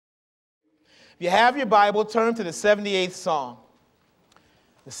If you have your Bible, turn to the 78th Psalm.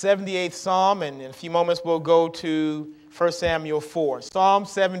 The 78th Psalm, and in a few moments we'll go to 1 Samuel 4. Psalm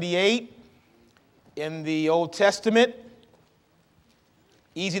 78 in the Old Testament,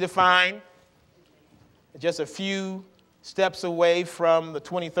 easy to find, just a few steps away from the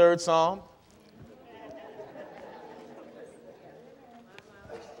 23rd Psalm.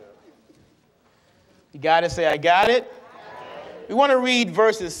 You got it? Say, I got it. We want to read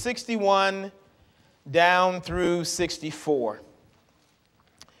verses 61 down through 64.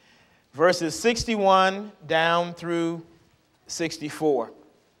 Verses 61 down through 64.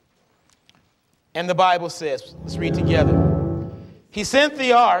 And the Bible says, let's read together. He sent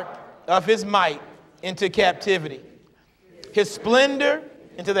the ark of his might into captivity, his splendor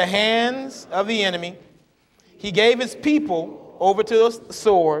into the hands of the enemy. He gave his people over to the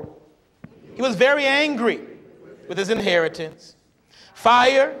sword. He was very angry with his inheritance.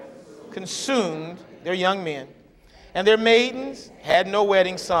 Fire consumed their young men, and their maidens had no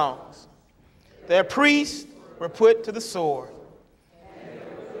wedding songs. Their priests were put to the sword.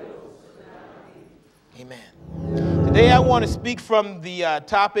 Amen. Today I want to speak from the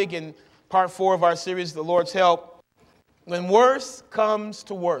topic in part 4 of our series, The Lord's Help, when worst comes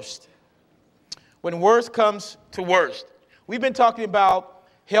to worst. When worst comes to worst. We've been talking about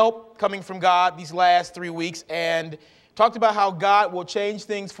help coming from God these last 3 weeks and talked about how God will change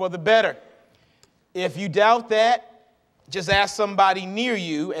things for the better. If you doubt that, just ask somebody near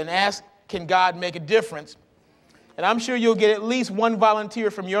you and ask, can God make a difference? And I'm sure you'll get at least one volunteer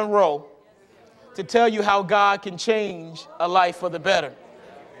from your row to tell you how God can change a life for the better.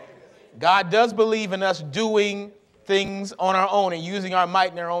 God does believe in us doing things on our own and using our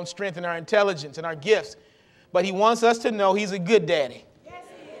might and our own strength and our intelligence and our gifts. But he wants us to know he's a good daddy.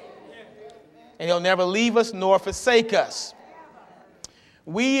 And he'll never leave us nor forsake us.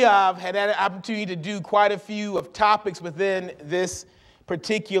 We have had an opportunity to do quite a few of topics within this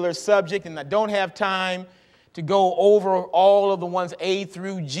particular subject, and I don't have time to go over all of the ones A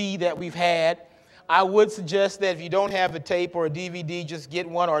through G that we've had. I would suggest that if you don't have a tape or a DVD, just get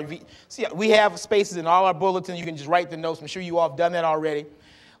one. See, we have spaces in all our bulletins. You can just write the notes. I'm sure you all have done that already.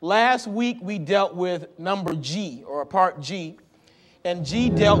 Last week, we dealt with number G, or part G. And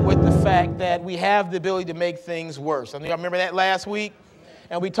G dealt with the fact that we have the ability to make things worse. I think I remember that last week.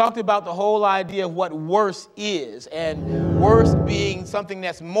 And we talked about the whole idea of what worse is, and worse being something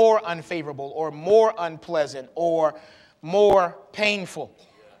that's more unfavorable or more unpleasant or more painful.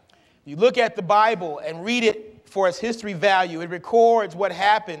 You look at the Bible and read it for its history value. It records what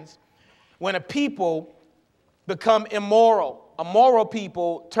happens when a people become immoral. Immoral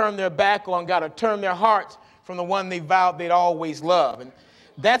people turn their back on God or turn their hearts from the one they vowed they'd always love. And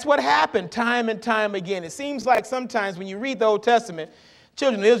that's what happened time and time again. It seems like sometimes when you read the Old Testament,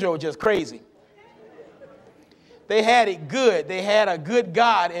 children of Israel were just crazy. They had it good. They had a good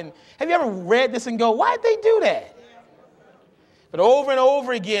God. And have you ever read this and go, why'd they do that? But over and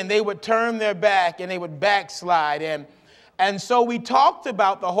over again, they would turn their back and they would backslide. And so we talked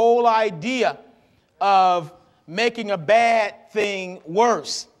about the whole idea of making a bad thing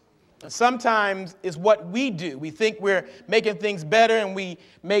worse. And sometimes it's what we do. We think we're making things better and we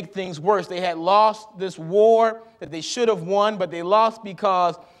make things worse. They had lost this war that they should have won, but they lost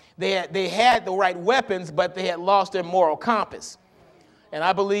because they had the right weapons, but they had lost their moral compass. And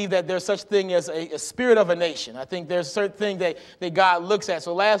I believe that there's such thing as a spirit of a nation. I think there's certain things that God looks at.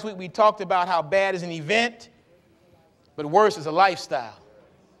 So last week we talked about how bad is an event, but worse is a lifestyle.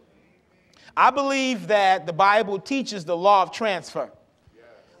 I believe that the Bible teaches the law of transfer.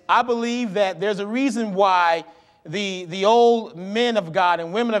 I believe that there's a reason why the old men of God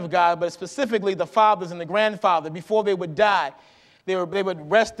and women of God, but specifically the fathers and the grandfathers, before they would die, they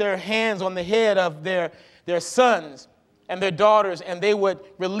would rest their hands on the head of their sons and their daughters, and they would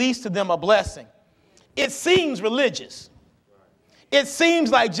release to them a blessing. It seems religious. It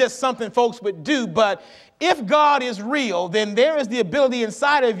seems like just something folks would do, but if God is real, then there is the ability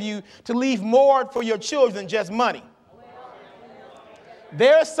inside of you to leave more for your children than just money.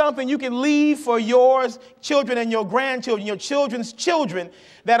 There's something you can leave for your children and your grandchildren, your children's children,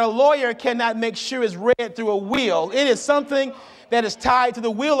 that a lawyer cannot make sure is read through a will. It is something that is tied to the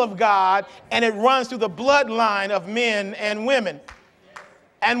will of God, and it runs through the bloodline of men and women.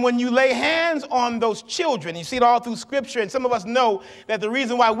 And when you lay hands on those children, you see it all through Scripture, and some of us know that the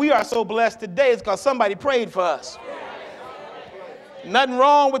reason why we are so blessed today is because somebody prayed for us. Nothing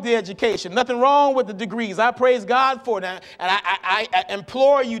wrong with the education, nothing wrong with the degrees. I praise God for that, and I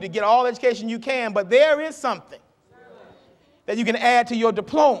implore you to get all the education you can, but there is something that you can add to your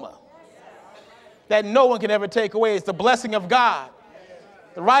diploma that no one can ever take away. It's the blessing of God.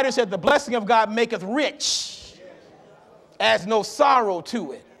 The writer said, the blessing of God maketh rich, adds no sorrow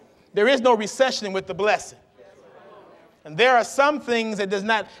to it. There is no recession with the blessing. And there are some things that is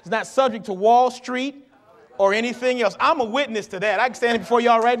not subject to Wall Street or anything else. I'm a witness to that. I can stand before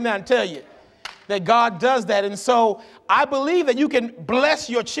y'all right now and tell you that God does that. And so I believe that you can bless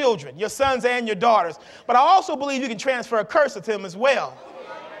your children, your sons and your daughters. But I also believe you can transfer a curse to them as well.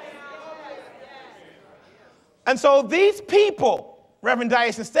 And so these people, Reverend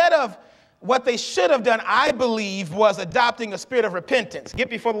Dias, instead of what they should have done, I believe, was adopting a spirit of repentance. Get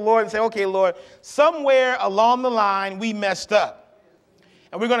before the Lord and say, okay, Lord, somewhere along the line we messed up.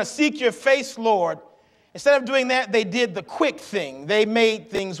 And we're going to seek your face, Lord. Instead of doing that, they did the quick thing. They made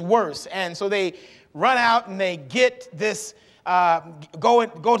things worse. And so they run out and they get this, go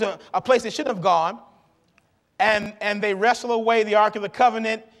to a place they shouldn't have gone. And they wrestle away the Ark of the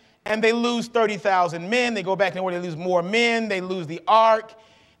Covenant. And they lose 30,000 men. They go back and where they lose more men. They lose the Ark.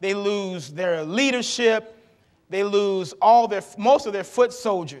 They lose their leadership. They lose most of their foot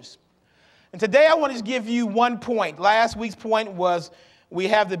soldiers. And today I want to give you one point. Last week's point was we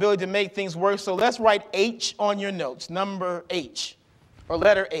have the ability to make things worse. So let's write H on your notes, number H, or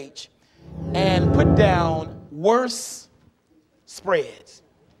letter H, and put down worse spreads.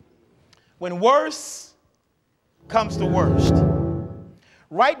 When worse comes to worst,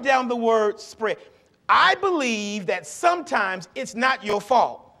 write down the word spread. I believe that sometimes it's not your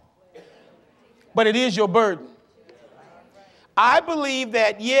fault, but it is your burden. I believe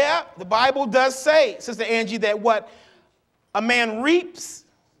that, yeah, the Bible does say, Sister Angie, that what a man reaps,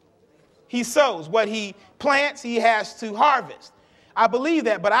 he sows. What he plants, he has to harvest. I believe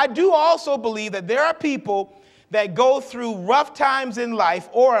that, but I do also believe that there are people that go through rough times in life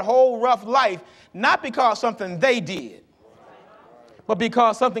or a whole rough life, not because something they did, but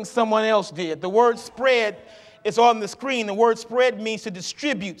because something someone else did. The word spread is on the screen. The word spread means to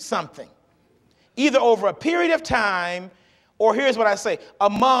distribute something, either over a period of time, or here's what I say,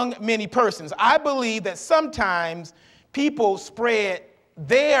 among many persons. I believe that sometimes people spread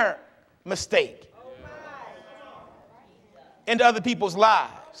their mistake into other people's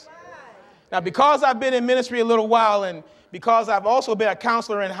lives. Now, because I've been in ministry a little while, and because I've also been a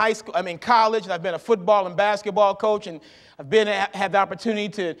counselor in college, and I've been a football and basketball coach, and I've had the opportunity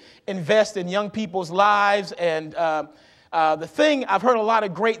to invest in young people's lives, and I've heard a lot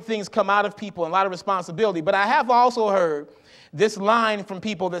of great things come out of people and a lot of responsibility, but I have also heard this line from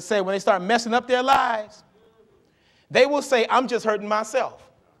people that say when they start messing up their lives, they will say, I'm just hurting myself.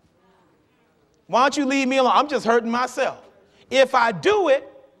 Why don't you leave me alone? I'm just hurting myself. If I do it,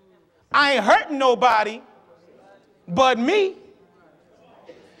 I ain't hurting nobody but me.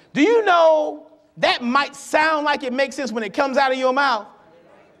 Do you know that might sound like it makes sense when it comes out of your mouth?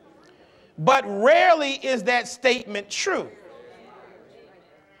 But rarely is that statement true.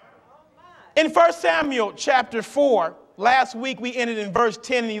 In 1 Samuel chapter 4, last week we ended in verse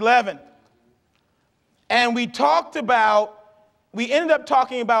 10 and 11. And we ended up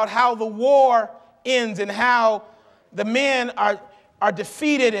talking about how the war ends and how the men are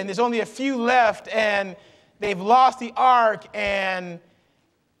defeated and there's only a few left and they've lost the ark and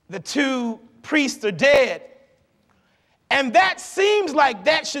the two priests are dead. And that seems like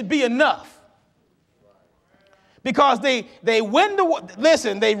that should be enough. Because they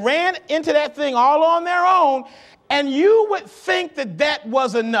ran into that thing all on their own, and you would think that that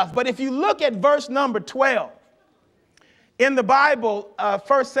was enough. But if you look at verse number 12 in the Bible,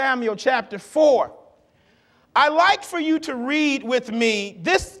 1 Samuel chapter 4, I like for you to read with me.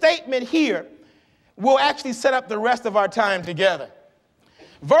 This statement here will actually set up the rest of our time together.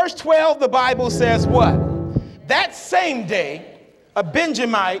 Verse 12, the Bible says what? That same day, a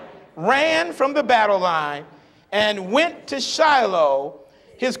Benjamite ran from the battle line and went to Shiloh,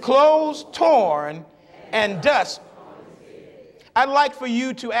 his clothes torn and dust. I'd like for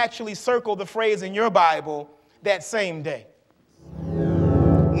you to actually circle the phrase in your Bible, that same day.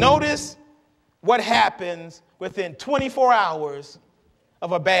 Notice what happens within 24 hours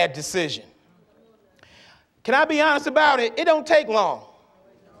of a bad decision. Can I be honest about it? It don't take long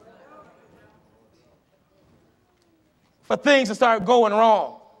for things to start going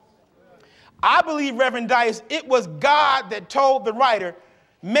wrong. I believe, Reverend Dias, it was God that told the writer,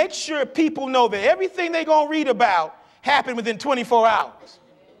 make sure people know that everything they're going to read about happened within 24 hours.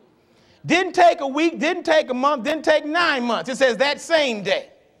 Didn't take a week, didn't take a month, didn't take 9 months. It says that same day.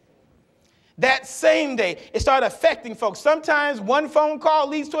 That same day, it started affecting folks. Sometimes one phone call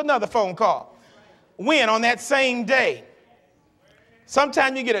leads to another phone call. When? On that same day.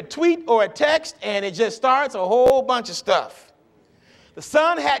 Sometimes you get a tweet or a text and it just starts a whole bunch of stuff. The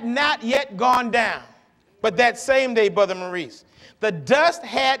sun had not yet gone down, but that same day, Brother Maurice, The dust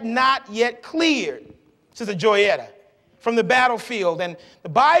had not yet cleared, Sister Joyetta, from the battlefield. And the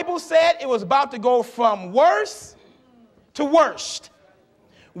Bible said it was about to go from worse to worst.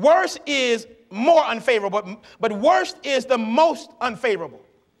 Worse is more unfavorable, but worst is the most unfavorable,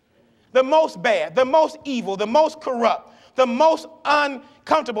 the most bad, the most evil, the most corrupt, the most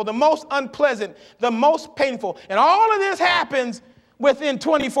uncomfortable, the most unpleasant, the most painful. And all of this happens within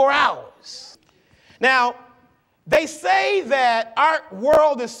 24 hours. Now, they say that our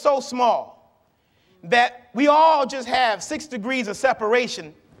world is so small that we all just have 6 degrees of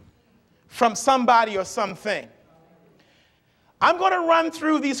separation from somebody or something. I'm going to run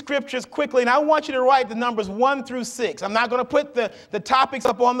through these scriptures quickly, and I want you to write the numbers 1 through 6. I'm not going to put the topics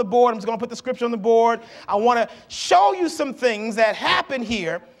up on the board. I'm just going to put the scripture on the board. I want to show you some things that happen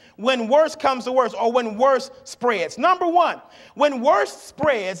here when worse comes to worse, or when worse spreads. Number 1, when worse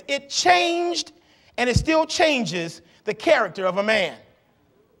spreads, it changed and it still changes the character of a man.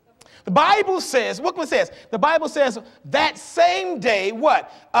 The Bible says, look what it says. The Bible says that same day,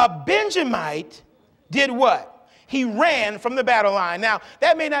 what? A Benjamite did what? He ran from the battle line. Now,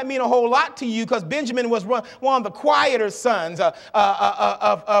 that may not mean a whole lot to you because Benjamin was one of the quieter sons and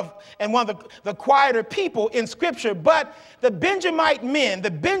one of the quieter people in Scripture. But the Benjamite men,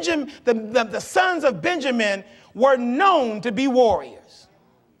 the sons of Benjamin, were known to be warriors.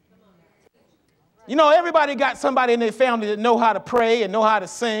 You know, everybody got somebody in their family that know how to pray and know how to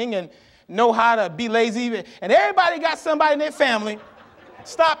sing and know how to be lazy. And everybody got somebody in their family.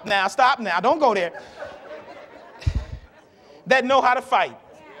 Stop now, don't go there. That know how to fight.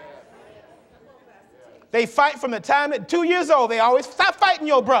 They fight from the time that 2 years old. They always, stop fighting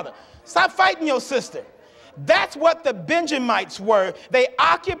your brother. Stop fighting your sister. That's what the Benjamites were. They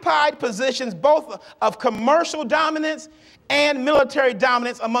occupied positions both of commercial dominance and military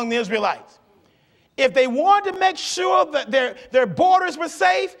dominance among the Israelites. If they wanted to make sure that their borders were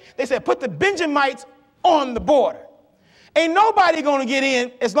safe, they said, put the Benjamites on the border. Ain't nobody going to get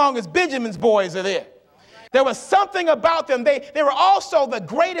in as long as Benjamin's boys are there. There was something about them. They were also the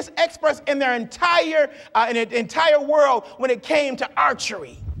greatest experts in their entire world when it came to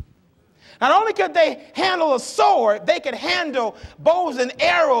archery. Not only could they handle a sword, they could handle bows and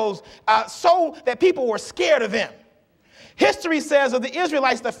arrows so that people were scared of them. History says of the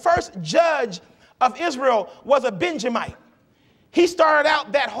Israelites, the first judge of Israel was a Benjamite. He started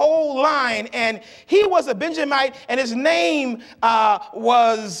out that whole line, and he was a Benjamite, and his name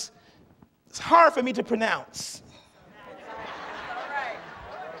was... It's hard for me to pronounce.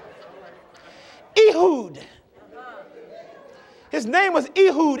 Ehud. His name was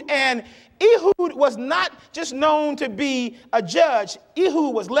Ehud, and Ehud was not just known to be a judge.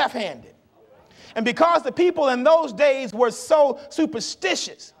 Ehud was left-handed. And because the people in those days were so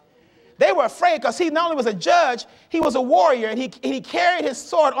superstitious, they were afraid because he not only was a judge, he was a warrior, and he carried his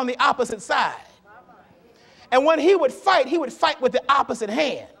sword on the opposite side. And when he would fight with the opposite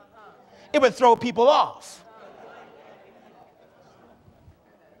hand. It would throw people off.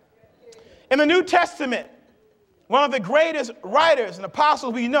 In the New Testament, one of the greatest writers and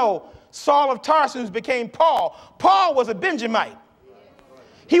apostles we know, Saul of Tarsus, became Paul. Paul was a Benjamite.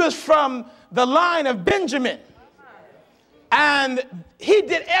 He was from the line of Benjamin. And he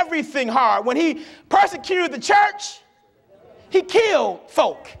did everything hard. When he persecuted the church, he killed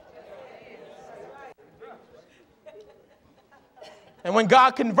folk. And when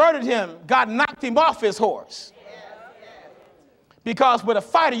God converted him, God knocked him off his horse. Because with a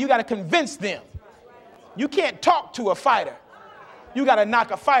fighter, you got to convince them. You can't talk to a fighter. You got to knock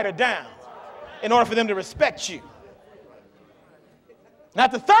a fighter down in order for them to respect you. And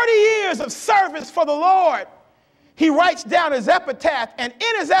after 30 years of service for the Lord, he writes down his epitaph. And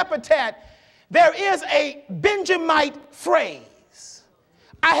in his epitaph, there is a Benjamite phrase.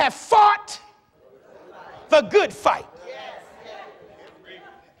 I have fought the good fight.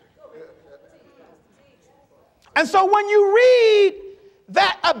 And so when you read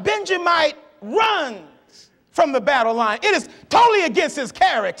that a Benjamite runs from the battle line, it is totally against his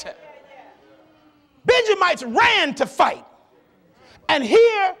character. Benjamites ran to fight. And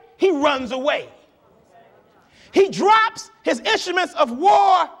here he runs away. He drops his instruments of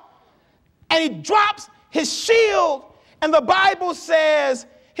war and he drops his shield. And the Bible says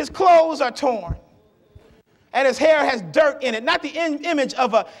his clothes are torn. And his hair has dirt in it. Not the image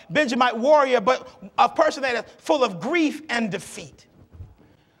of a Benjamite warrior, but a person that is full of grief and defeat.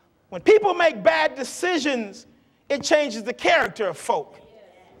 When people make bad decisions, it changes the character of folk.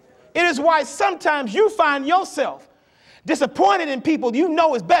 It is why sometimes you find yourself disappointed in people you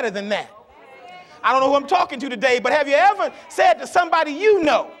know is better than that. I don't know who I'm talking to today, but have you ever said to somebody you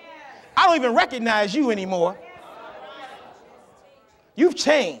know, I don't even recognize you anymore? You've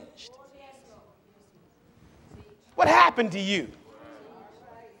changed. What happened to you?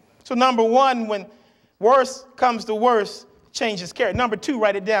 So number one, when worse comes to worse, change his character. Number two,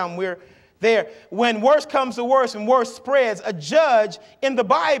 write it down. We're there. When worse comes to worse and worse spreads, a judge in the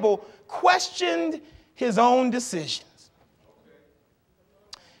Bible questioned his own decisions.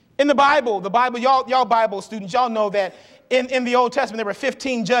 In the Bible, y'all Bible students, y'all know that in the Old Testament, there were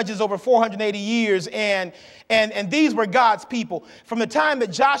 15 judges over 480 years, and these were God's people. From the time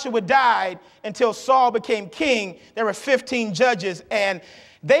that Joshua died until Saul became king, there were 15 judges, and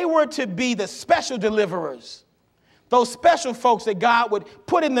they were to be the special deliverers, those special folks that God would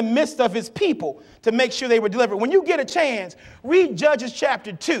put in the midst of his people to make sure they were delivered. When you get a chance, read Judges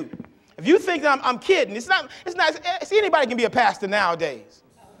chapter 2. If you think I'm kidding, it's not. See, anybody can be a pastor nowadays.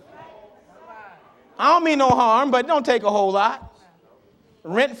 I don't mean no harm, but don't take a whole lot.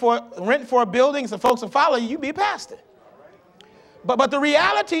 Rent for a building, some folks will follow you, you be a pastor. But the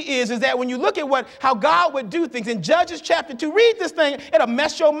reality is that when you look at how God would do things in Judges chapter 2, read this thing, it'll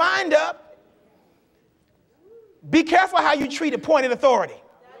mess your mind up. Be careful how you treat appointed authority.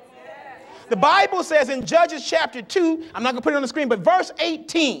 The Bible says in Judges chapter 2, I'm not going to put it on the screen, but verse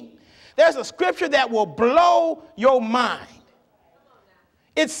 18, there's a scripture that will blow your mind.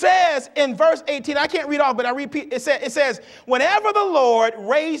 It says in verse 18, I can't read all, but I repeat, it says, whenever the Lord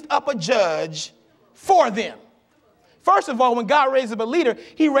raised up a judge for them. First of all, when God raised up a leader,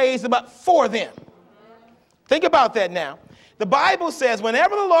 he raised them up for them. Think about that now. The Bible says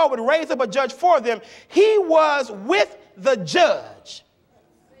whenever the Lord would raise up a judge for them, he was with the judge.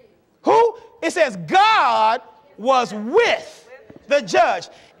 Who? It says God was with the judge.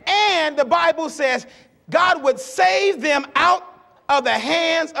 And the Bible says God would save them out of the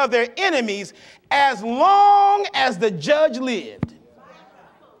hands of their enemies as long as the judge lived.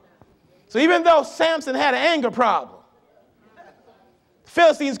 So even though Samson had an anger problem, the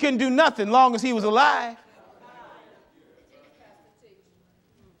Philistines couldn't do nothing long as he was alive.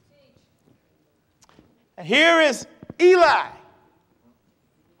 And here is Eli,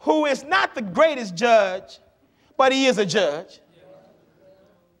 who is not the greatest judge, but he is a judge.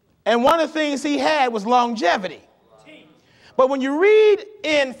 And one of the things he had was longevity. But when you read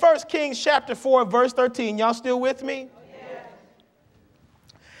in 1 Kings chapter 4, verse 13, y'all still with me? Yes.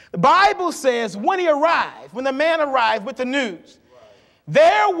 The Bible says when the man arrived with the news,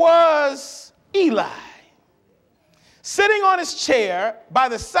 there was Eli sitting on his chair by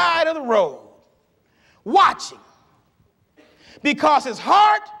the side of the road, watching, because his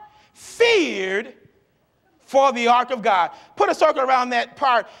heart feared for the ark of God. Put a circle around that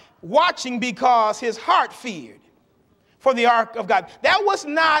part, watching because his heart feared for the ark of God. That was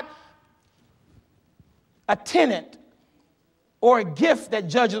not a tenet or a gift that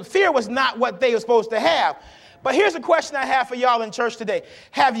judges. Fear was not what they were supposed to have. But here's a question I have for y'all in church today.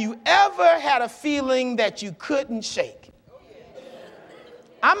 Have you ever had a feeling that you couldn't shake?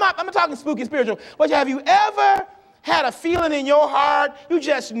 I'm not talking spooky spiritual, but have you ever had a feeling in your heart you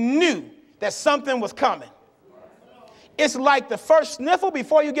just knew that something was coming? It's like the first sniffle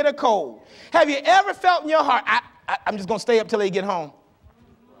before you get a cold. Have you ever felt in your heart, I'm just going to stay up till they get home?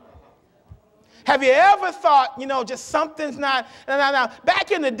 Have you ever thought, just something's not, now,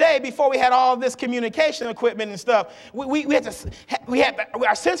 back in the day before we had all this communication equipment and stuff,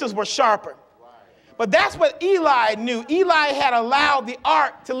 our senses were sharper. But that's what Eli knew. Eli had allowed the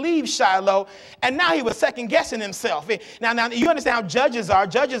ark to leave Shiloh, and now he was second guessing himself. Now you understand how judges are.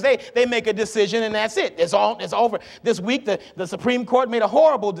 Judges, they make a decision and that's it. It's over. This week, the Supreme Court made a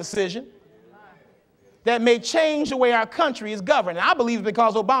horrible decision that may change the way our country is governed. And I believe it's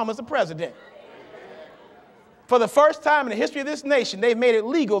because Obama's the president. For the first time in the history of this nation, they've made it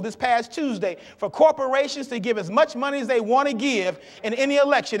legal this past Tuesday for corporations to give as much money as they want to give in any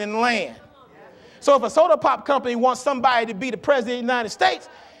election in the land. So if a soda pop company wants somebody to be the president of the United States,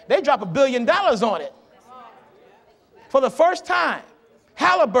 they drop $1 billion on it. For the first time,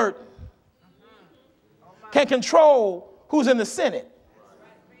 Halliburton can control who's in the Senate.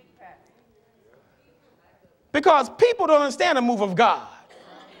 Because people don't understand the move of God.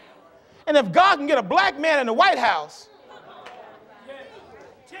 And if God can get a black man in the White House,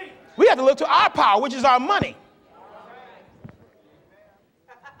 we have to look to our power, which is our money.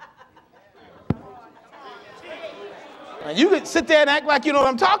 And you can sit there and act like you know what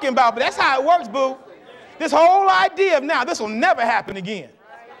I'm talking about, but that's how it works, boo. This whole idea of now, this will never happen again.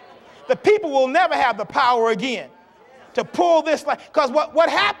 The people will never have the power again to pull this. Because what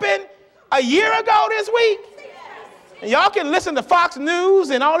happened a year ago this week, and y'all can listen to Fox News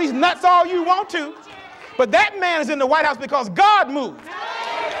and all these nuts all you want to, but that man is in the White House because God moved.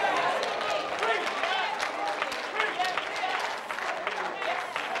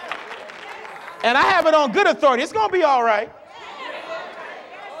 And I have it on good authority. It's going to be all right.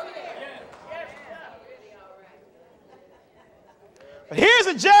 But here's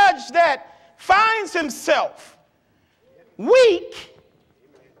a judge that finds himself weak,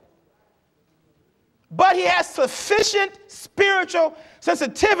 but he has sufficient spiritual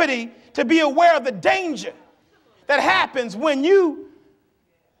sensitivity to be aware of the danger that happens when you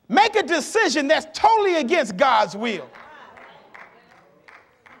make a decision that's totally against God's will.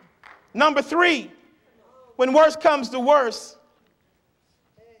 Number 3, when worse comes to worse,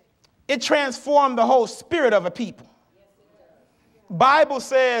 it transformed the whole spirit of a people. Bible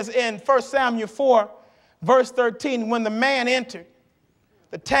says in 1 Samuel 4, verse 13, when the man entered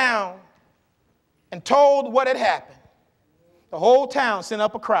the town and told what had happened, the whole town sent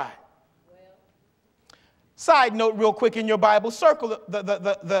up a cry. Side note real quick in your Bible, circle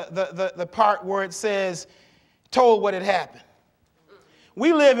the part where it says, told what had happened.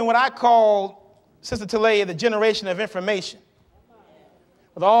 We live in what I call, Sister Talaya, the generation of information.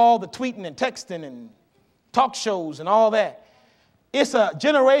 With all the tweeting and texting and talk shows and all that. It's a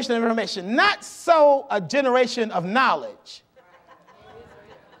generation of information, not so a generation of knowledge.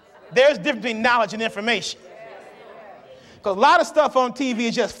 There's a difference between knowledge and information. Because a lot of stuff on TV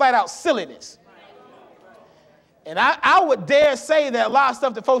is just flat out silliness. And I would dare say that a lot of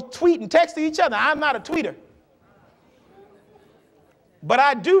stuff that folks tweet and text to each other, I'm not a tweeter. But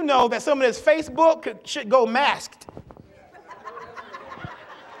I do know that some of this Facebook should go masked.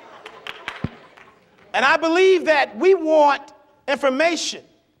 And I believe that we want information.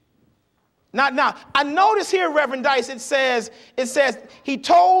 Not now. I notice here, Reverend Dice, it says he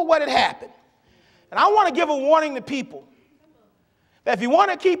told what had happened. And I want to give a warning to people that if you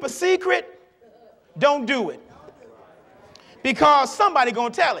want to keep a secret, don't do it. Because somebody's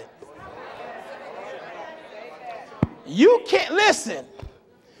going to tell it. You can't, listen.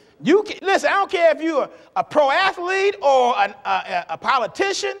 Listen, I don't care if you're a pro athlete or a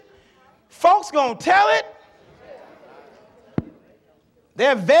politician. Folks going to tell it. There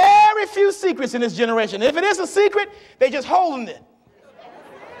are very few secrets in this generation. If it is a secret, they're just holding it.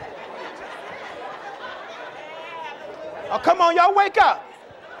 Oh, come on, y'all wake up.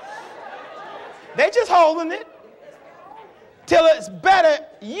 They're just holding it till it's better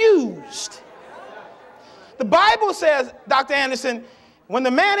used. The Bible says, Dr. Anderson, when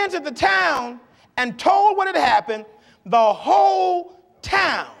the man entered the town and told what had happened, the whole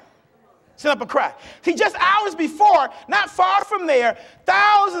town sent up a cry. See, just hours before, not far from there,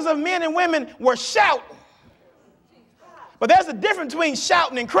 thousands of men and women were shouting. But there's a difference between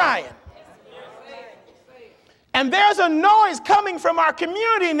shouting and crying. And there's a noise coming from our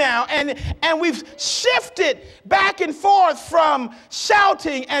community now, and we've shifted back and forth from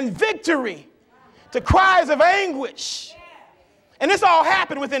shouting and victory to cries of anguish. And this all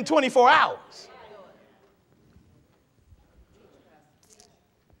happened within 24 hours.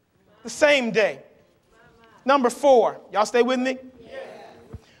 The same day. Number 4, y'all stay with me?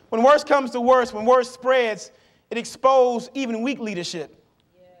 When worse comes to worse, when worse spreads, it exposes even weak leadership.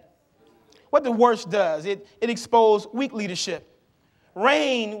 What the worst does, it exposes weak leadership.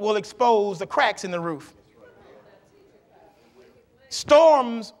 Rain will expose the cracks in the roof.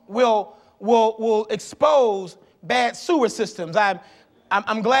 Storms will expose bad sewer systems.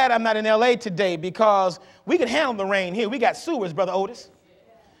 I'm glad I'm not in LA today because we can handle the rain here. We got sewers, Brother Otis.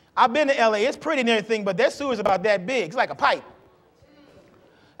 I've been to LA. It's pretty and everything, but their sewers about that big. It's like a pipe.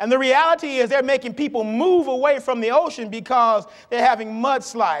 And the reality is they're making people move away from the ocean because they're having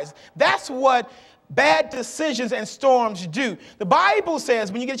mudslides. That's what bad decisions and storms do. The Bible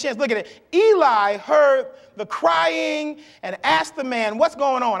says, when you get a chance to look at it, Eli heard the crying and asked the man, what's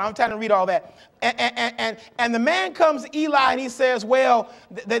going on? I'm trying to read all that. And the man comes to Eli and he says, well,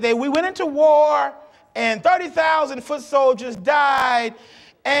 we went into war and 30,000 foot soldiers died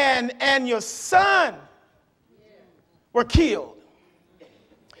and your son were killed.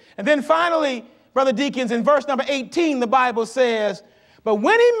 And then finally, Brother Deacons, in verse number 18, the Bible says, but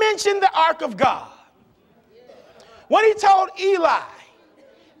when he mentioned the ark of God, when he told Eli,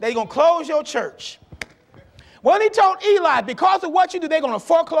 they're going to close your church. When he told Eli, because of what you do, they're going to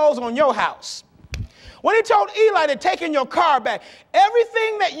foreclose on your house. When he told Eli they're taking your car back,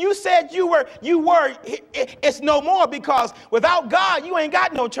 everything that you said you were, it's no more because without God, you ain't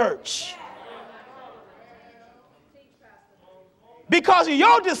got no church. Because of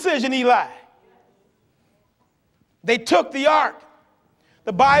your decision, Eli, they took the ark.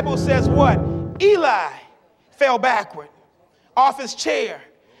 The Bible says what? Eli fell backward off his chair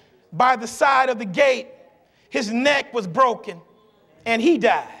by the side of the gate. His neck was broken and he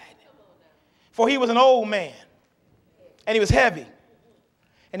died. For he was an old man and he was heavy.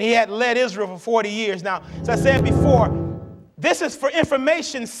 And he had led Israel for 40 years. Now, as I said before, this is for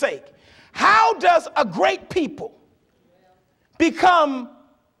information's sake. How does a great people become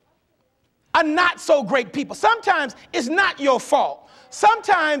a not so great people? Sometimes it's not your fault.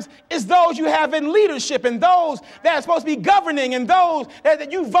 Sometimes it's those you have in leadership and those that are supposed to be governing and those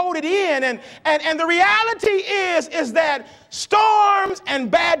that you voted in. And the reality is that storms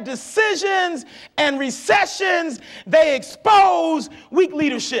and bad decisions and recessions, they expose weak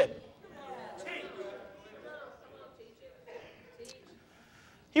leadership.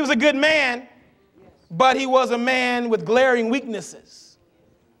 He was a good man, but he was a man with glaring weaknesses.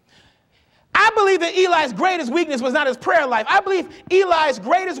 I believe that Eli's greatest weakness was not his prayer life. I believe Eli's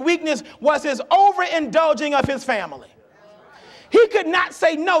greatest weakness was his overindulging of his family. He could not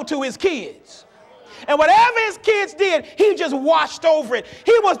say no to his kids. And whatever his kids did, he just washed over it.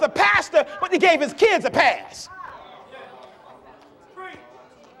 He was the pastor, but he gave his kids a pass.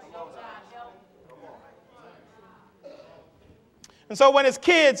 And so when his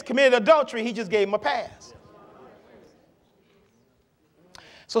kids committed adultery, he just gave them a pass.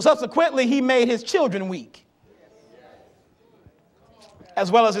 So subsequently, he made his children weak,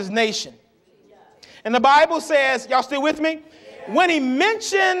 as well as his nation. And the Bible says, y'all still with me? When he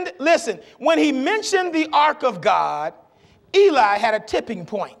mentioned, listen, when he mentioned the ark of God, Eli had a tipping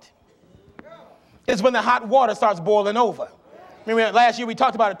point. It's when the hot water starts boiling over. Remember last year we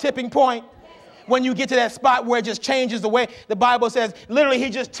talked about a tipping point? When you get to that spot where it just changes the way the Bible says, literally he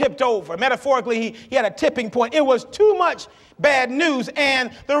just tipped over. Metaphorically, he had a tipping point. It was too much bad news.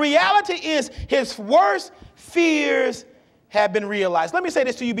 And the reality is his worst fears have been realized. Let me say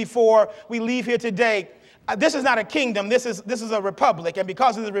this to you before we leave here today. This is not a kingdom. This is a republic. And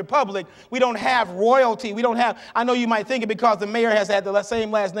because it's a republic, we don't have royalty. We don't have, I know you might think it because the mayor has had the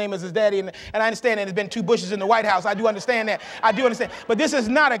same last name as his daddy. And I understand that there's been 2 Bushes in the White House. I do understand that. I do understand. But this is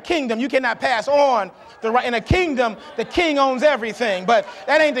not a kingdom. You cannot pass on the right. In a kingdom, the king owns everything. But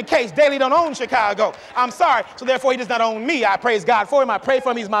that ain't the case. Daley don't own Chicago. I'm sorry. So therefore, he does not own me. I praise God for him. I pray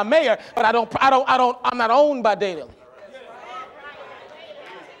for him. He's my mayor. But I'm not owned by Daley.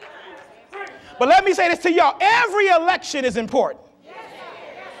 But let me say this to y'all. Every election is important.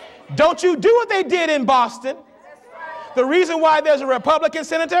 Don't you do what they did in Boston. The reason why there's a Republican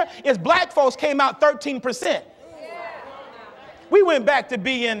senator is black folks came out 13%. We went back to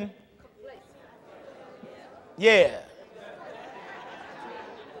being, yeah.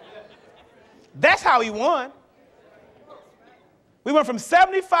 That's how he won. We went from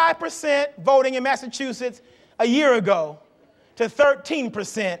 75% voting in Massachusetts a year ago to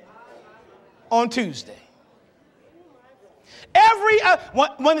 13% on Tuesday.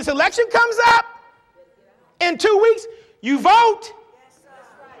 When this election comes up in 2 weeks, you vote.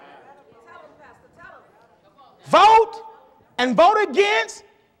 Vote and vote against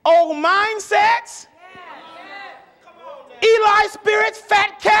old mindsets, Eli spirits,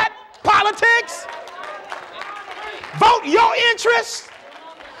 fat cat politics. Vote your interests.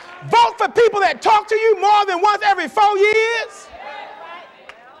 Vote for people that talk to you more than once every 4 years.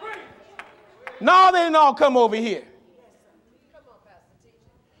 No, they didn't all come over here.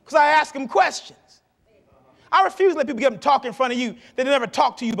 Because I ask them questions. I refuse to let people get them talk in front of you that never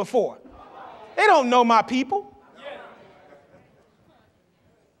talked to you before. They don't know my people.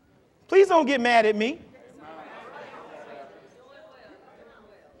 Please don't get mad at me.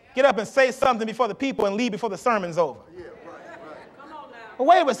 Get up and say something before the people and leave before the sermon's over.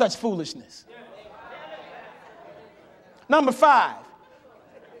 Away with such foolishness. Number 5.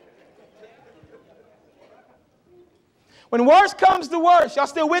 When worse comes to worse, y'all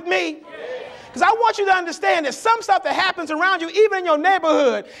still with me? Because I want you to understand that some stuff that happens around you, even in your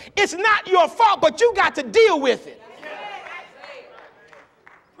neighborhood, it's not your fault, but you got to deal with it.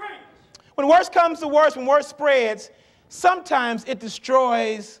 When worse comes to worse, when worse spreads, sometimes it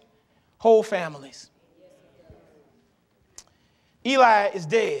destroys whole families. Eli is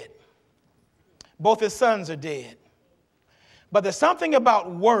dead. Both his sons are dead. But there's something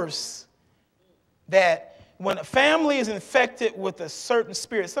about worse that when a family is infected with a certain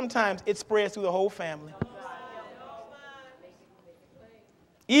spirit, sometimes it spreads through the whole family.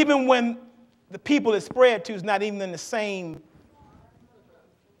 Even when the people it spread to is not even in the same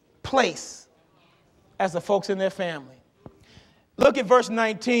place as the folks in their family. Look at verse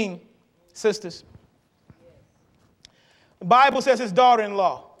 19, sisters. The Bible says his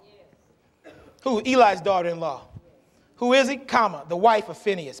daughter-in-law. Who? Eli's daughter-in-law. Who is he? The wife of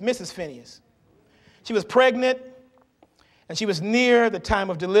Phinehas, Mrs. Phinehas. She was pregnant, and she was near the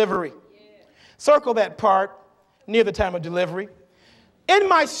time of delivery. Circle that part, near the time of delivery. In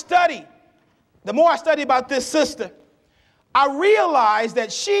my study, the more I study about this sister, I realized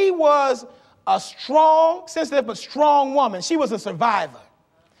that she was a strong, sensitive, but strong woman. She was a survivor.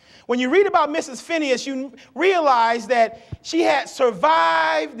 When you read about Mrs. Phineas, you realize that she had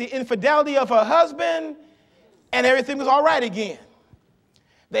survived the infidelity of her husband and everything was all right again.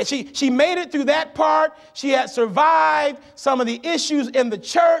 That she made it through that part. She had survived some of the issues in the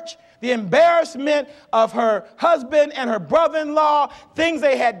church, the embarrassment of her husband and her brother-in-law, things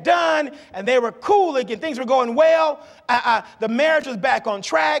they had done, and they were cool again. Things were going well. The marriage was back on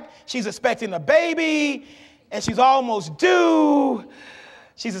track. She's expecting a baby, and she's almost due.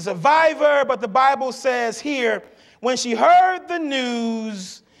 She's a survivor, but the Bible says here, when she heard the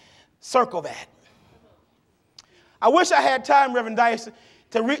news, circle that. I wish I had time, Reverend Dice,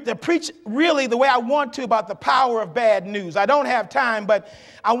 to preach really the way I want to about the power of bad news. I don't have time, but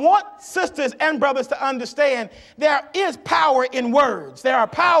I want sisters and brothers to understand there is power in words. There are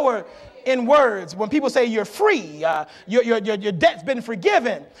power in words. When people say you're free, your debt's been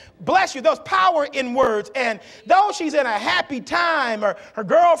forgiven, bless you, there's power in words. And though she's in a happy time, or her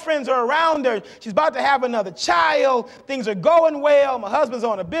girlfriends are around her, she's about to have another child, things are going well, my husband's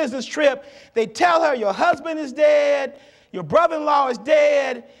on a business trip, they tell her your husband is dead, your brother-in-law is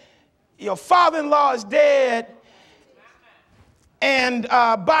dead, your father-in-law is dead, and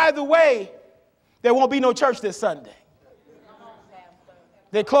by the way, there won't be no church this Sunday.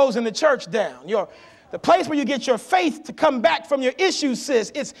 They're closing the church down. The place where you get your faith to come back from your issues,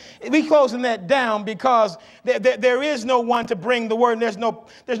 sis, we closing that down because there is no one to bring the word, and there's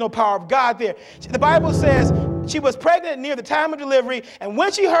no power of God there. The Bible says she was pregnant near the time of delivery, and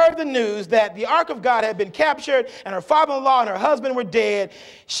when she heard the news that the ark of God had been captured and her father-in-law and her husband were dead,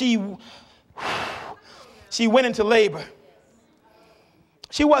 she went into labor.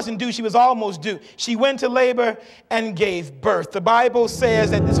 She wasn't due, she was almost due. She went to labor and gave birth. The Bible says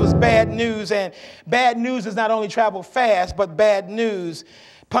that this was bad news, and bad news does not only travel fast, but bad news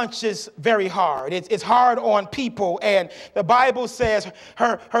punches very hard. It's hard on people, and the Bible says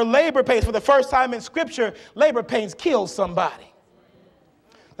her labor pains, for the first time in Scripture, labor pains kill somebody.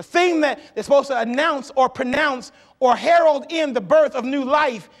 The thing that is supposed to announce or pronounce or herald in the birth of new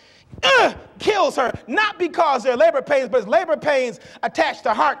life kills her, not because they're labor pains, but it's labor pains attached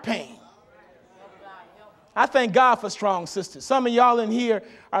to heart pain. I thank God for strong sisters. Some of y'all in here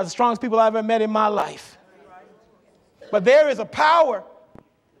are the strongest people I've ever met in my life. But there is a power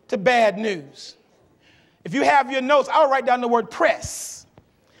to bad news. If you have your notes, I'll write down the word press.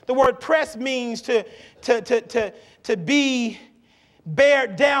 The word press means to be bear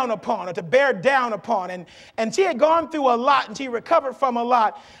down upon, or to bear down upon. And she had gone through a lot, and she recovered from a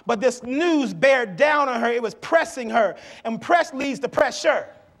lot, but this news bared down on her. It was pressing her, and press leads to pressure.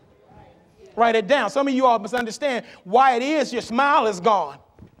 Write it down. Some of you all must understand why it is your smile is gone,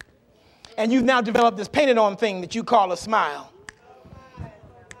 and you've now developed this painted on thing that you call a smile.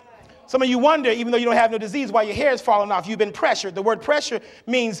 Some of you wonder, even though you don't have no disease, why your hair is falling off. You've been pressured. The word pressure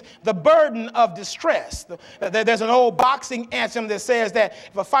means the burden of distress. There's an old boxing anthem that says that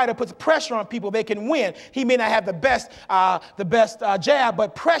if a fighter puts pressure on people, they can win. He may not have the best jab,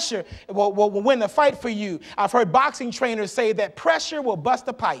 but pressure will win the fight for you. I've heard boxing trainers say that pressure will bust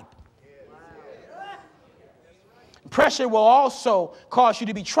a pipe. Pressure will also cause you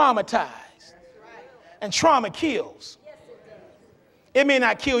to be traumatized. And trauma kills. It may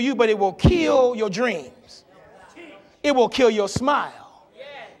not kill you, but it will kill your dreams. It will kill your smile.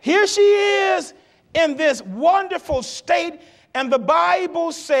 Here she is in this wonderful state, and the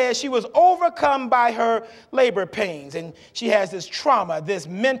Bible says she was overcome by her labor pains, and she has this trauma, this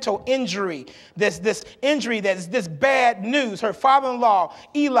mental injury, this injury that is this bad news. Her father-in-law,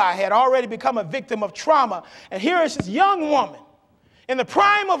 Eli, had already become a victim of trauma, and here is this young woman in the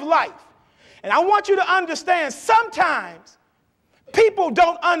prime of life. And I want you to understand, sometimes people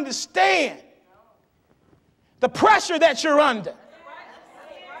don't understand the pressure that you're under.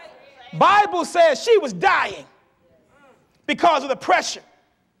 Bible says she was dying because of the pressure.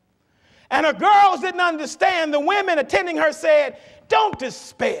 And her girls didn't understand. The women attending her said, don't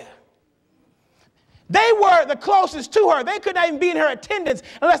despair. They were the closest to her. They could not even be in her attendance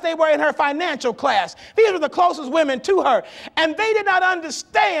unless they were in her financial class. These were the closest women to her. And they did not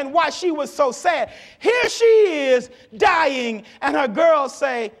understand why she was so sad. Here she is dying, and her girls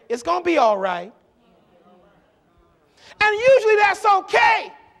say, it's going to be all right. And usually that's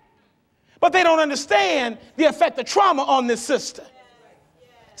okay. But they don't understand the effect of trauma on this sister.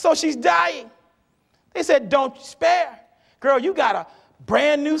 So she's dying. They said, don't despair. Girl, you got a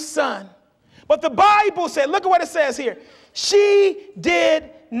brand new son. But the Bible said, look at what it says here. She did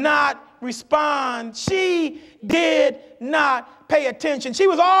not respond. She did not pay attention. She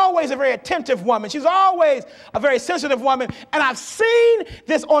was always a very attentive woman. She was always a very sensitive woman. And I've seen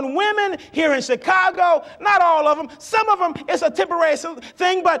this on women here in Chicago. Not all of them. Some of them, it's a temporary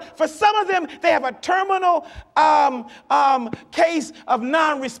thing. But for some of them, they have a terminal case of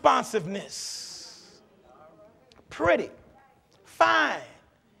non-responsiveness. Pretty, fine,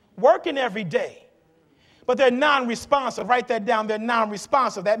 working every day. But they're non-responsive. Write that down. They're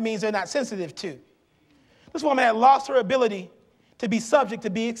non-responsive. That means they're not sensitive to. This woman had lost her ability to be subject to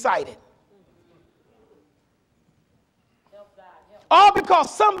be excited. All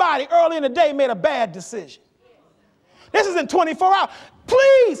because somebody early in the day made a bad decision. This is in 24 hours.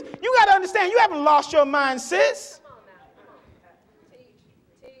 Please, you got to understand, you haven't lost your mind, sis.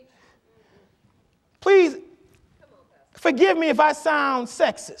 Please, forgive me if I sound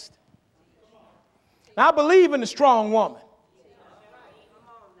sexist. Now, I believe in a strong woman.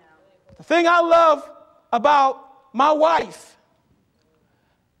 The thing I love about my wife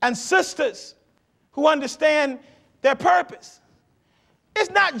and sisters who understand their purpose, it's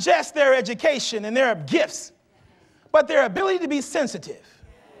not just their education and their gifts, but their ability to be sensitive.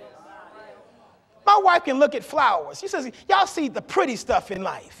 My wife can look at flowers. She says, y'all see the pretty stuff in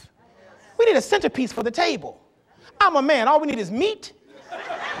life. We need a centerpiece for the table. I'm a man. All we need is meat.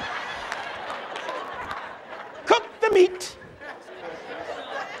 Cook the meat.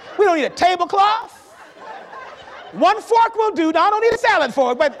 We don't need a tablecloth. One fork will do. Now, I don't need a salad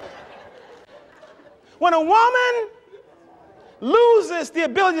fork, but when a woman loses the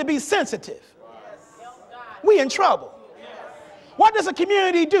ability to be sensitive, we in trouble. What does a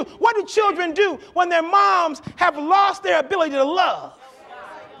community do? What do children do when their moms have lost their ability to love?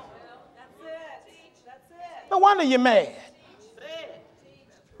 No wonder you're mad.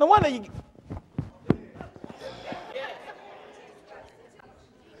 No wonder you...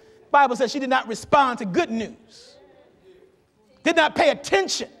 Bible says she did not respond to good news. Did not pay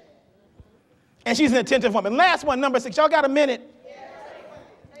attention. And she's an attentive woman. Last one, number 6. Y'all got a minute?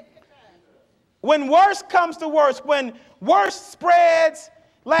 When worse comes to worse, when worse spreads,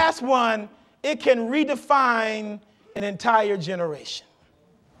 last one, it can redefine an entire generation.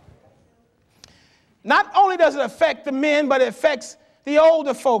 Not only does it affect the men, but it affects the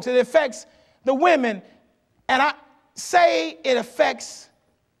older folks. It affects the women. And I say it affects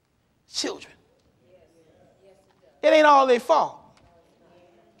children. It ain't all their fault.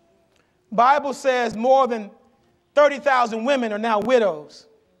 Bible says more than 30,000 women are now widows.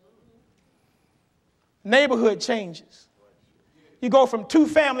 Neighborhood changes. You go from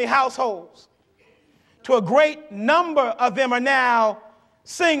 2-family households to a great number of them are now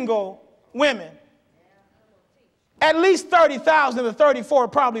single women. At least 30,000 to 34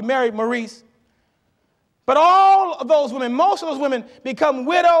 probably married Maurice. But all of those women, most of those women become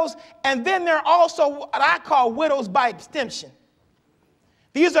widows, and then there are also what I call widows by extension.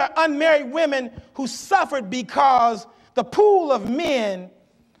 These are unmarried women who suffered because the pool of men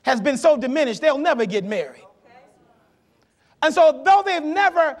has been so diminished, they'll never get married. And so though they've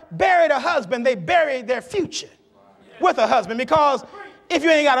never buried a husband, they buried their future with a husband, because if you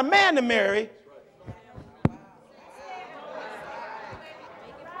ain't got a man to marry,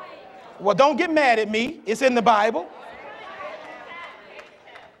 well, don't get mad at me. It's in the Bible.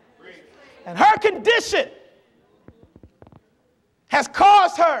 And her condition has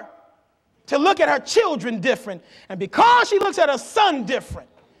caused her to look at her children different. And because she looks at her son different,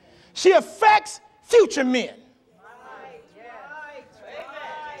 she affects future men.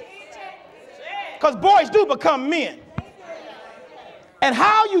 Because boys do become men. And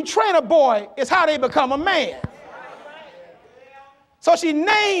how you train a boy is how they become a man. So she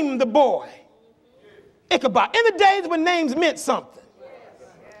named the boy Ichabod. In the days when names meant something,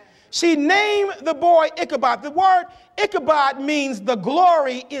 she named the boy Ichabod. The word Ichabod means the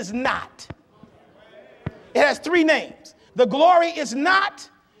glory is not. It has 3 names. The glory is not,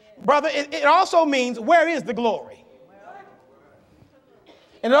 brother, it also means where is the glory?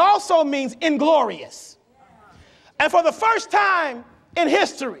 And it also means inglorious. And for the first time in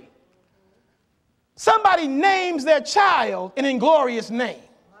history, somebody names their child an inglorious name.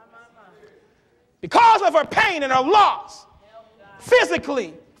 Because of her pain and her loss,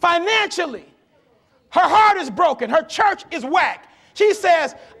 physically, financially, her heart is broken. Her church is whacked. She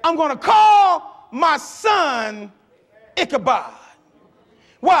says, I'm going to call my son Ichabod.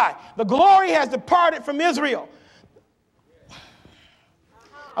 Why? The glory has departed from Israel.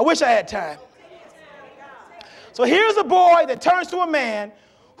 I wish I had time. So here's a boy that turns to a man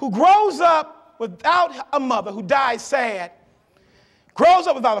who grows up without a mother, who dies sad, grows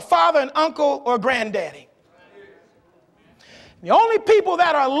up without a father, an uncle, or a granddaddy. The only people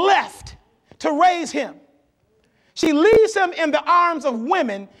that are left to raise him. She leaves him in the arms of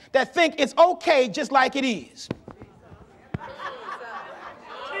women that think it's okay just like it is.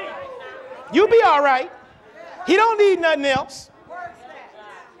 You be all right. He don't need nothing else.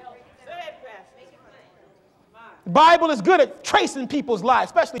 The Bible is good at tracing people's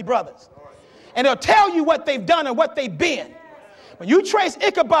lives, especially brothers. And it'll tell you what they've done and what they've been. When you trace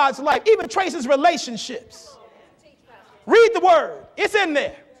Ichabod's life, even trace his relationships. Read the word. It's in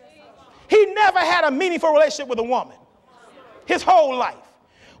there. He never had a meaningful relationship with a woman his whole life.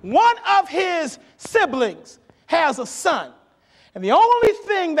 One of his siblings has a son. And the only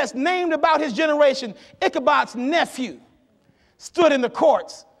thing that's named about his generation, Ichabod's nephew, stood in the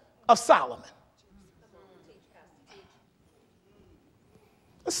courts of Solomon.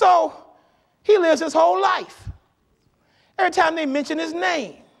 So he lives his whole life. Every time they mention his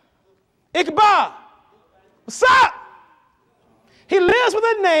name, Ichabod, what's up? He lives with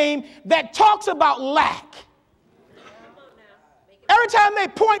a name that talks about lack. Every time they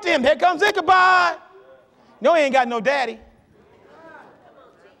point to him, here comes Ichabod. No, he ain't got no daddy.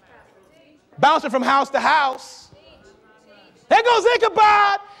 Bouncing from house to house. There goes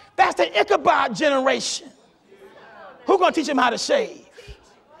Ichabod. That's the Ichabod generation. Who's going to teach him how to shave?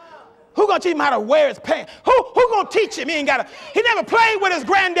 Who's going to teach him how to wear his pants? Who going to teach him? He never played with his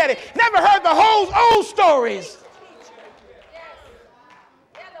granddaddy. Never heard the whole old stories.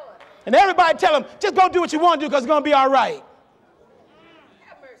 And everybody tell him, just go do what you want to do because it's going to be all right.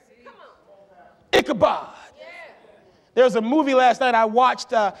 Ichabod. There was a movie last night I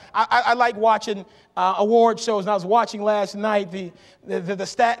watched. I like watching award shows, and I was watching last night the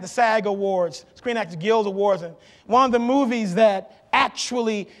SAG Awards, Screen Actors Guild Awards, and one of the movies that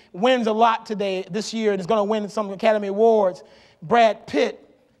actually wins a lot this year and is going to win some Academy Awards, Brad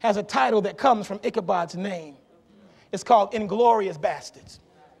Pitt, has a title that comes from Ichabod's name. It's called Inglourious Basterds.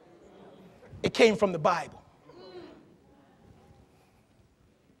 It came from the Bible.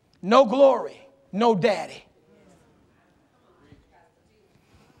 No glory, no daddy.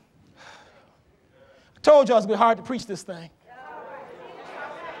 I told y'all it's going to be hard to preach this thing.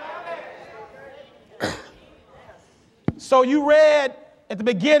 So you read at the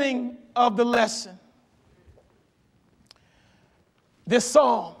beginning of the lesson this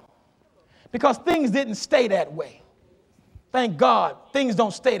psalm because things didn't stay that way. Thank God, things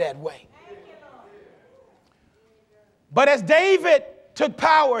don't stay that way. But as David took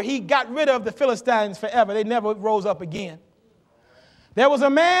power, he got rid of the Philistines forever. They never rose up again. There was a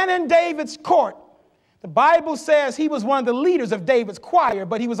man in David's court. The Bible says he was one of the leaders of David's choir,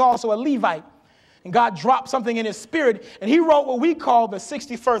 but he was also a Levite. And God dropped something in his spirit, and he wrote what we call the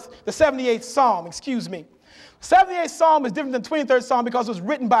 78th Psalm, excuse me. The 78th Psalm is different than the 23rd Psalm because it was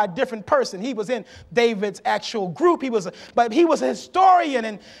written by a different person. He was in David's actual group, but he was a historian,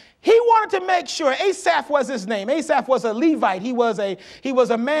 and he wanted to make sure. Asaph was his name. Asaph was a Levite. He was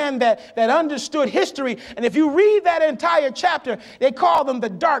a man that understood history. And if you read that entire chapter, they call them the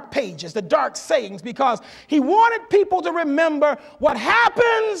dark pages, the dark sayings, because he wanted people to remember what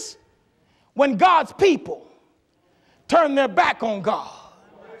happens when God's people turn their back on God.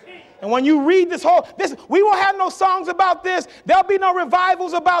 And when you read this, we won't have no songs about this. There'll be no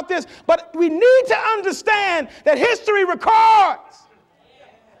revivals about this. But we need to understand that history records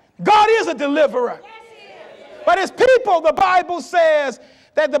God is a deliverer. But his people, the Bible says,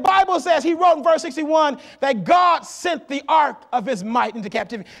 he wrote in verse 61 that God sent the ark of his might into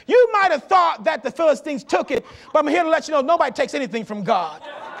captivity. You might have thought that the Philistines took it, but I'm here to let you know nobody takes anything from God.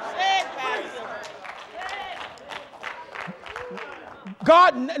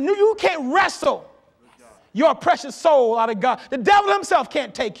 God, you can't wrestle your precious soul out of God. The devil himself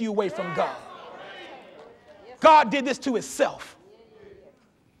can't take you away from God. God did this to himself.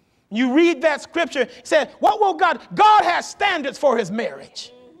 You read that scripture, it said, what will God has standards for his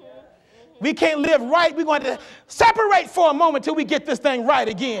marriage. We can't live right. We're going to separate for a moment till we get this thing right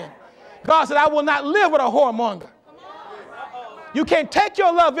again. God said, I will not live with a whoremonger. You can't take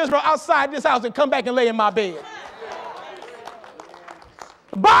your love, Israel, outside this house and come back and lay in my bed.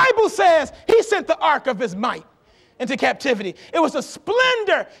 The Bible says he sent the ark of his might into captivity. It was the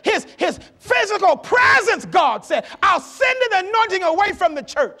splendor, his physical presence, God said. I'll send the anointing away from the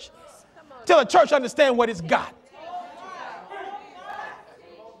church till the church understands what it's got.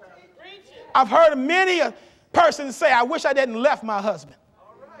 I've heard many persons say, I wish I hadn't left my husband.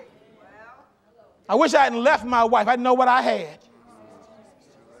 I wish I hadn't left my wife. I didn't know what I had.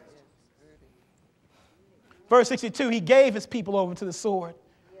 Verse 62, he gave his people over to the sword.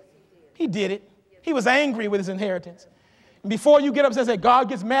 He did it. He was angry with his inheritance. And before you get up and say, God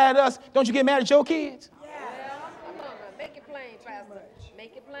gets mad at us, don't you get mad at your kids? Yeah. Come on, make it plain, Pastor.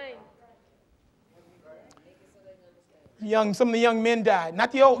 Make it plain. Some of the young men died.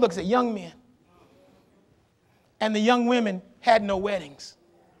 Not the old, look, it's young men. And the young women had no weddings.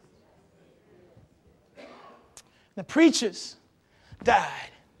 The preachers died.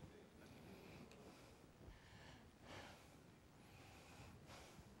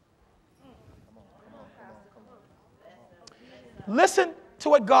 Listen to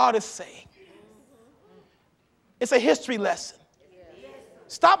what God is saying. It's a history lesson.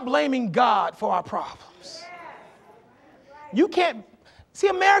 Stop blaming God for our problems. You can't, see,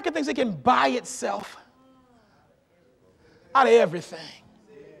 America thinks it can buy itself out of everything.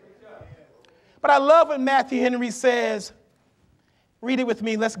 But I love what Matthew Henry says. Read it with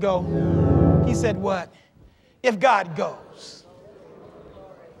me, let's go. He said what? If God goes.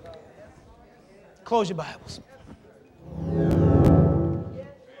 Close your Bibles.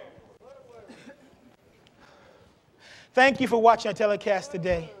 Thank you for watching our telecast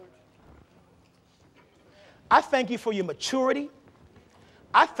today. I thank you for your maturity.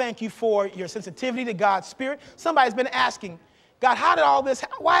 I thank you for your sensitivity to God's Spirit. Somebody's been asking, God,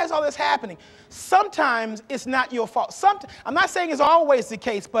 why is all this happening? Sometimes it's not your fault. I'm not saying it's always the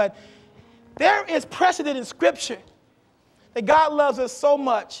case, but there is precedent in Scripture that God loves us so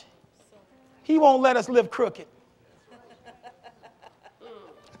much, He won't let us live crooked.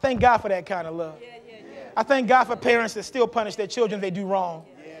 Thank God for that kind of love. I thank God for parents that still punish their children if they do wrong.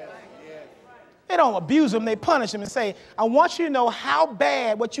 They don't abuse them, they punish them and say, I want you to know how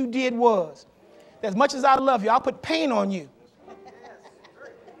bad what you did was. As much as I love you, I'll put pain on you.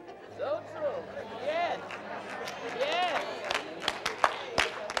 So true. Yes. Yes.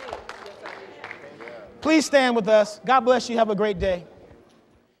 Please stand with us. God bless you. Have a great day.